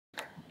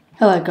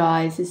Hello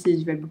guys, this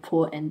is Red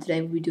Report and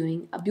today we'll be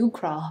doing a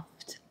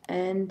Buildcraft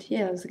and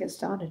yeah, let's get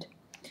started.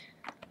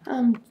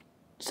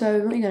 So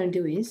what you're going to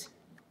do is,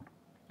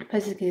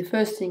 basically the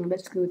first thing,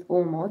 basically with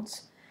all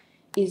mods,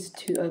 is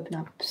to open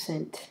up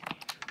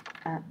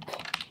 %app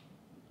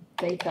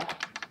data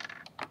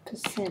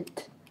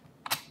 %.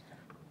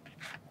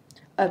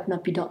 Open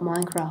up your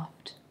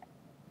 .minecraft,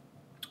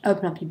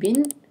 open up your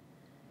bin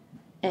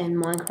and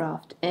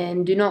Minecraft,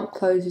 and do not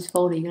close this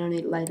folder, you're going to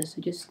need it later,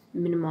 so just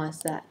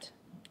minimize that.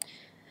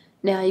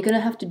 Now you're going to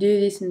have to do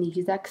this in the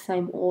exact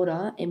same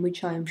order in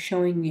which I am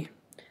showing you.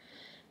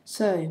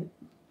 So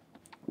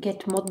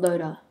get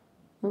Modloader.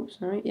 Oops,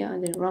 sorry, yeah, I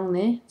did it wrong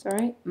there.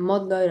 Sorry,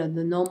 Modloader,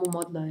 the normal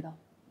Modloader.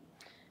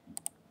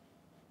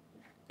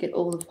 Get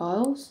all the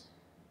files.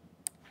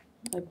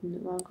 Open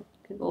it wrong.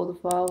 Get all the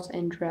files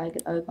and drag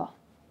it over.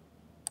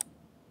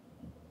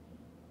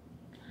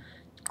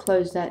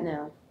 Close that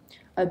now.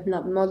 Open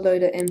up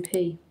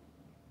ModLoaderMp.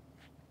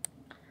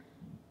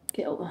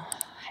 Get all. Oh,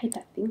 I hate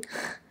that thing.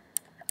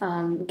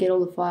 Get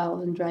all the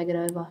files and drag it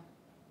over.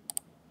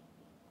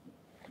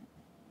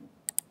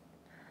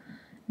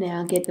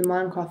 Now get the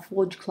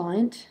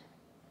Minecraftforge-client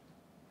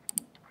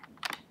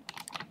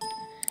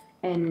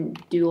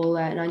and do all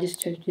that. And I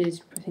just chose to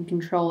just pressing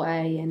Control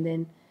A and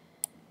then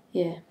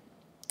yeah.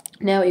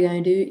 Now what you're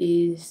going to do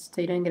is,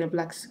 so you don't get a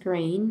black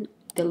screen,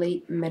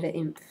 delete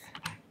MetaInf.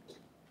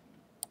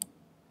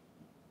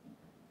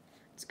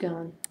 It's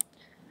gone.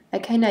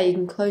 Okay, now you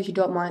can close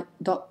your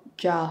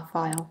 .jar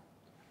file.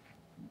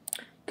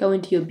 Go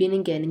into your bin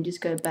again and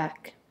just go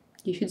back.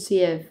 You should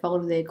see a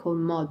folder there called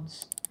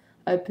mods.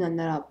 Open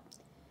that up.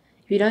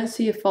 If you don't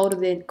see a folder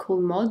there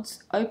called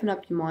mods, open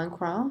up your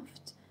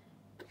Minecraft,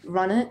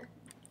 run it,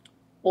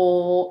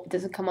 or it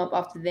doesn't come up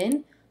after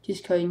then,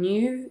 just go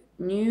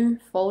new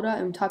folder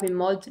and type in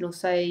mods, and it'll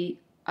say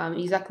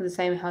exactly the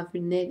same as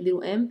in there,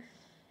 little m,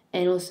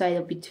 and it'll say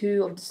there'll be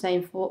 2 of the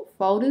same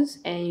folders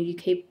and you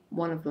keep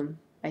one of them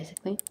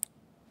basically.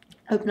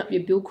 Open up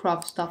your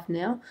Buildcraft stuff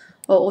now,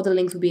 or all the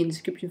links will be in the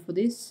description for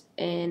this,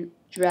 and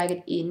drag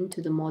it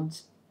into the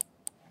mods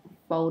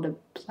folder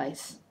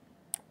place.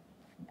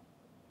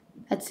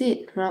 That's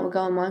it. Right, we'll go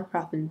on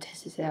Minecraft and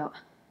test this out.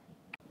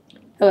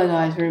 Hello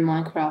guys, we're in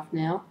Minecraft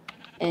now,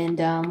 and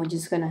we're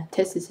just gonna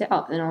test this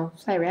out, and I'll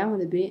play around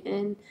with it a bit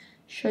and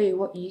show you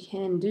what you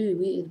can do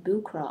with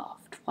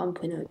Buildcraft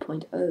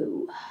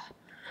 1.0.0.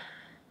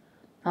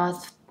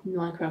 That's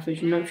Minecraft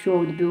version. I'm not sure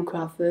with the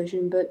Buildcraft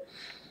version, but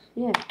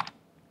yeah.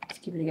 Let's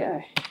give it a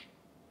go.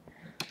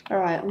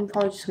 Alright, I'm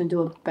probably just going to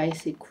do a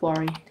basic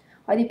quarry.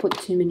 I didn't put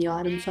too many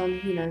items on,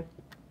 you know,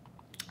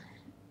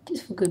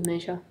 just for good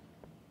measure.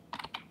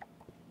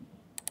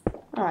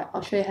 Alright,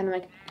 I'll show you how to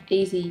make an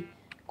easy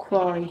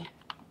quarry.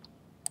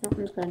 I'm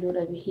just going to do it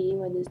over here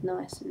where there's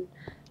nice and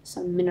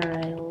some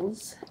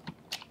minerals.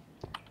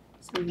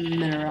 Some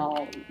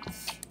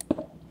minerals.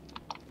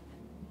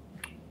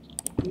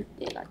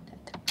 Yeah, like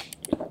that.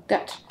 Just like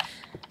that.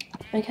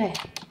 Okay.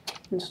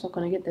 I'm just not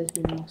going to get those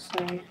minerals,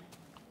 so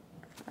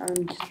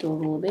just do a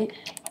little bit.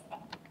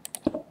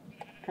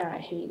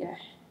 Alright, here we go.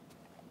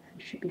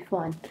 It should be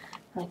fine,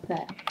 like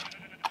that.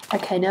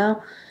 Okay,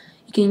 now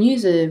you can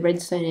use a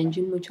redstone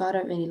engine, which I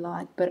don't really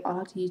like, but I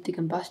like to use the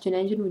combustion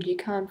engine, which you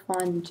can't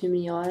find too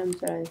many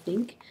items, I don't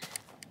think.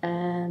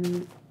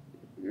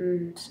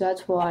 So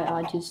that's why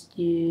I just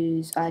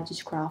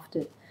craft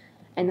it.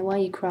 And the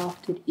way you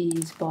craft it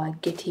is by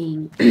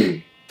getting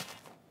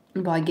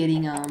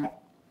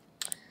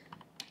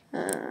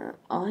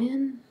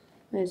iron.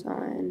 Where's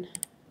iron?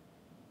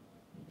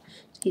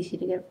 It's easy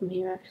to get from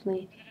here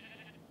actually.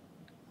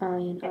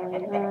 Iron.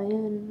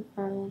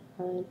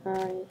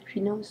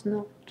 Actually no, it's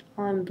not.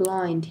 I'm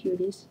blind. Here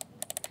it is.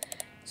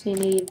 So you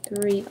need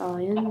 3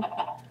 iron.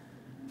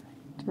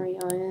 3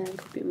 iron,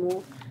 a bit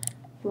more.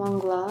 1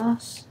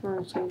 glass.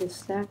 It's like a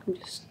stack. I'm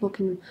just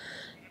looking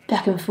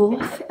back and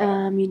forth.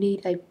 You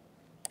need a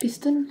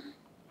piston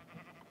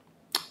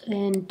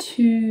and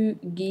 2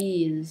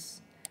 gears.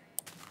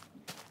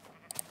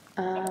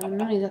 I'm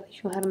not exactly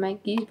sure how to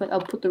make these, but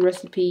I'll put the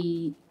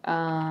recipe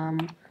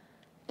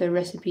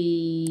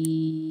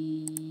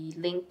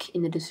link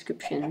in the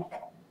description.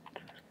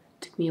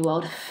 Took me a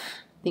while to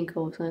think of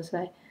what I was going to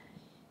say.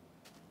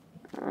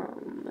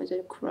 Is it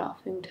a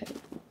crafting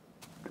table?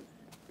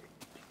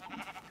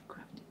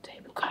 Crafting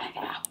table.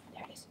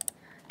 There it is.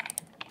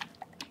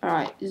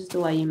 Alright, this is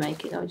the way you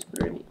make it. I'll just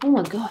put it in. Oh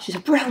my gosh, it's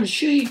a brown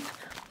sheep!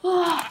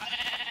 Oh.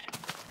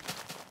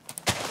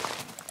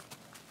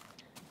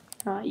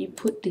 Alright, you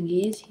put the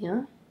gears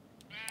here,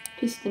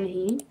 piston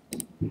here,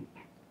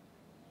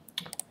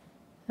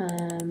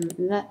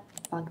 that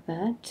like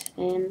that,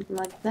 and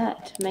like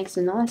that. Makes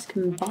a nice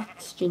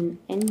combustion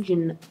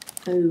engine.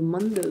 Oh,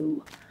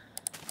 mundo.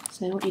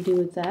 So what you do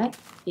with that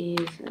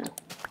is,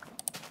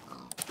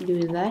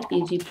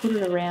 you put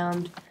it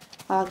around.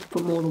 I like to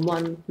put more than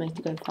one to make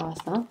it go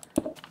faster.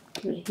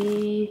 Put it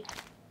here,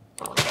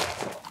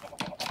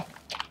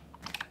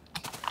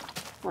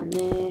 one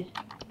there,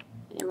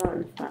 and one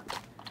in the front.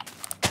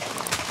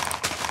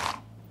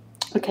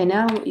 Okay,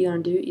 now what you're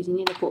going to do is you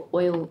need to put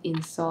oil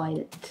inside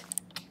it.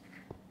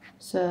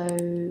 So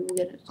we'll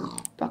get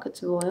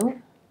buckets of oil.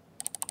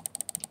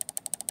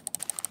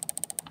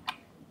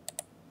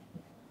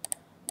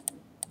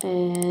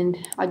 And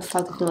I just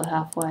like to fill it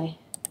halfway.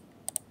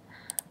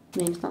 I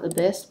mean, it's not the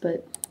best,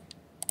 but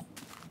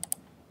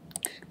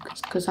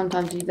because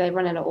sometimes if they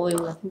run out of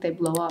oil, I think they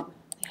blow up.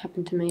 It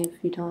happened to me a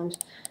few times,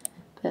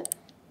 but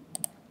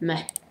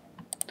meh.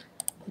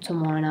 Put some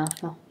more in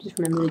after. Just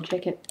remember to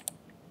check it.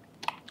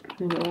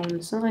 Move it on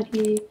the side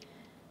here,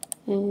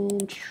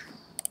 and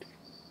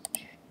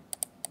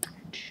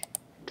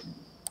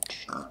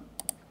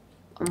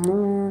one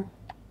more.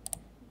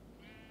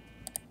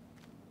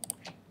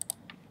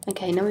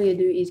 Okay, now what you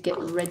do is get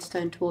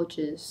redstone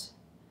torches,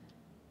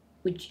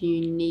 which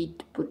you need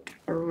to put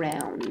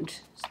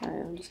around. So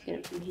I'll just get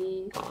it from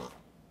here.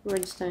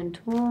 Redstone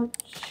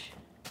torch,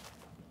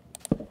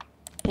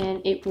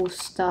 and it will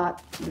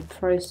start the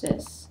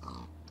process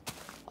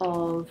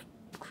of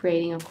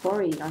creating a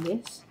quarry, I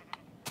guess.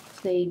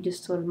 So you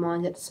just sort of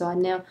mine that side.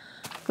 Now,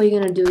 what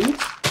you're going to do is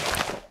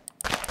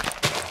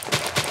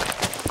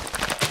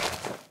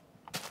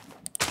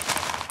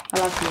I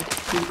like to make a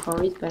few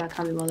quarries, but I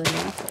can't be bothered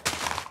now.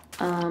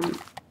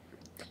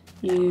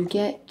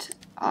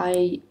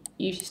 I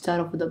usually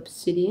start off with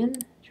obsidian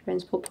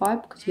transport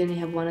pipe because you only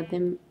have one of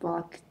them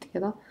like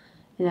together,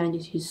 and then I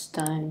just use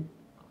stone.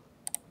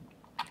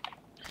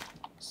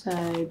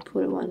 So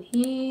put one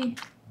here.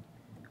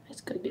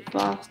 Let's go a bit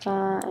faster,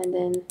 and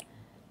then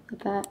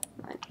like that,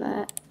 like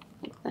that,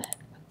 like that,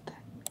 like that,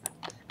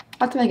 like that.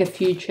 I have to make a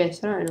few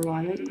chests. I don't know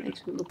why. It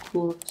makes it look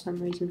cooler for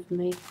some reason for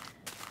me.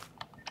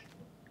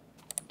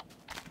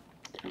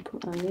 I'll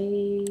put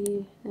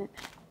one there.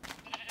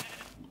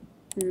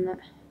 No.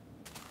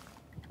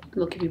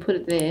 Look, if you put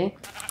it there,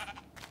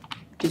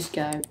 just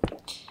go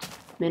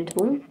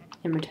mental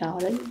and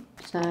retarded.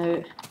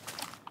 So,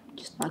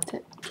 just like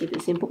to keep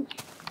it simple.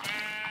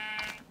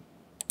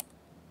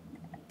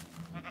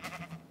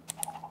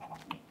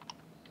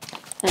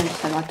 And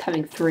so I like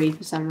having 3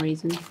 for some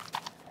reason.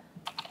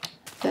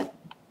 But,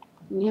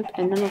 yep,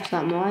 and then I'll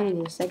start mining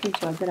in a second,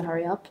 so I better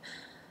hurry up.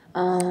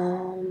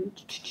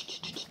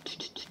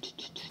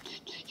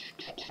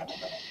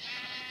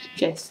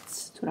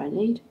 Chests, that's what I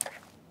need.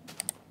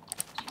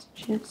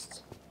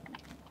 Chests.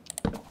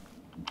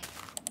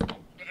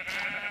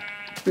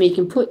 I mean, you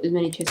can put as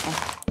many chests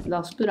up.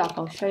 They'll split up.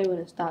 I'll show you when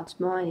it starts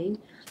mining.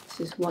 Let's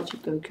just watch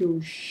it go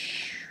cool.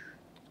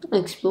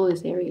 I'll explore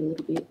this area a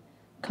little bit.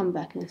 Come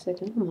back in a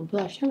second. Oh my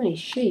gosh, how many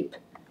sheep?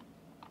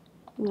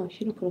 Oh, I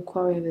should have put a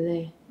quarry over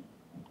there.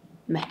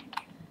 Meh.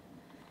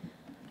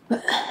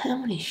 But how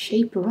many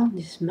sheep are on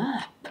this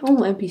map? Oh,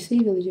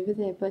 NPC village over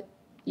there, but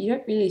you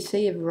don't really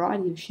see a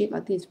variety of sheep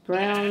like this.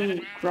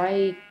 Brown,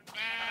 grey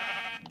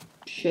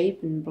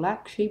sheep, and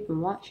black sheep,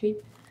 and white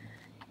sheep.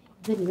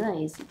 Very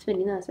nice, it's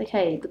very nice.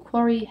 Okay, the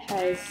quarry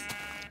has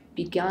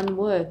begun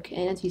work,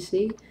 and as you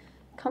see, it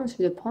comes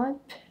through the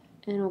pipe,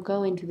 and it'll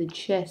go into the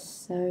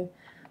chest, so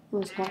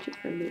let's watch it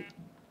for a bit.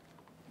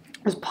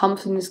 There's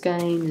pumps in this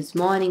game, there's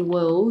mining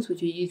wells,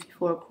 which are used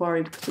before a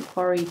quarry, because the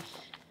quarry,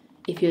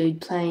 if you're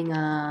playing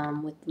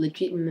with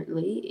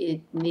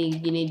legitimately, you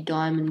need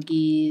diamond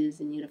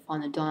gears, and you gotta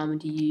find a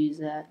diamond to use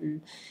that,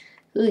 and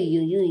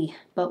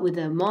but with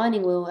a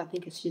mining well, I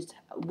think it's just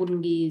wooden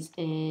gears,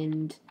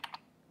 and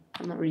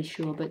I'm not really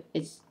sure, but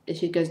it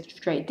should go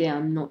straight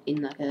down, not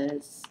in like a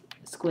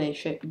square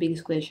shape, a big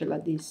square shape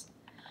like this.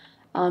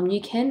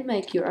 You can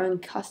make your own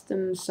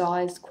custom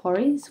sized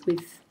quarries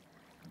with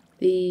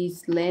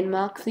these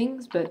landmark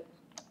things, but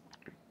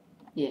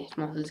yeah,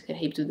 might just get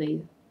heaps of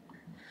these.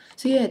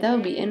 So yeah, that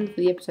will be end for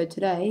the episode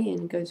today,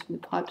 and it goes from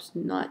the pipes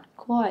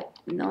quite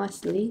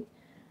nicely.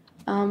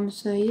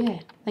 So yeah,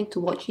 thanks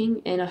for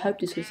watching, and I hope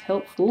this was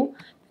helpful,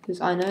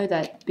 because I know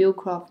that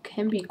Buildcraft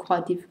can be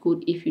quite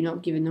difficult if you're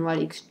not given the right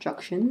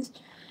instructions.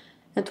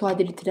 That's why I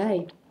did it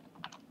today.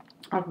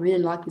 I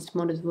really like this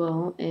mod as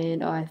well,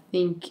 and I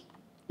think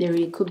there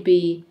could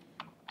be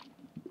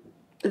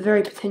a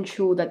very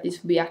potential that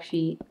this will be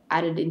actually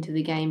added into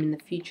the game in the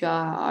future.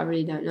 I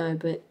really don't know,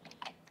 but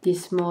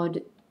this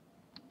mod,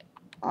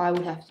 I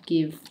would have to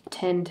give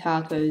 10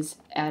 tacos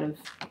out of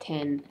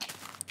 10.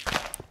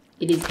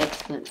 It is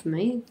excellent for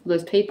me. For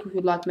those people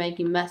who like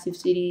making massive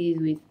cities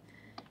with,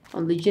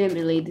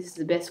 legitimately, this is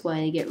the best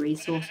way to get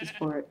resources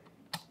for it.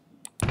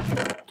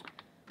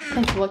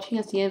 Thanks for watching.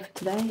 That's the end for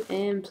today,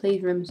 and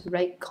please remember to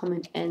rate,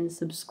 comment, and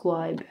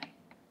subscribe.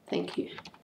 Thank you.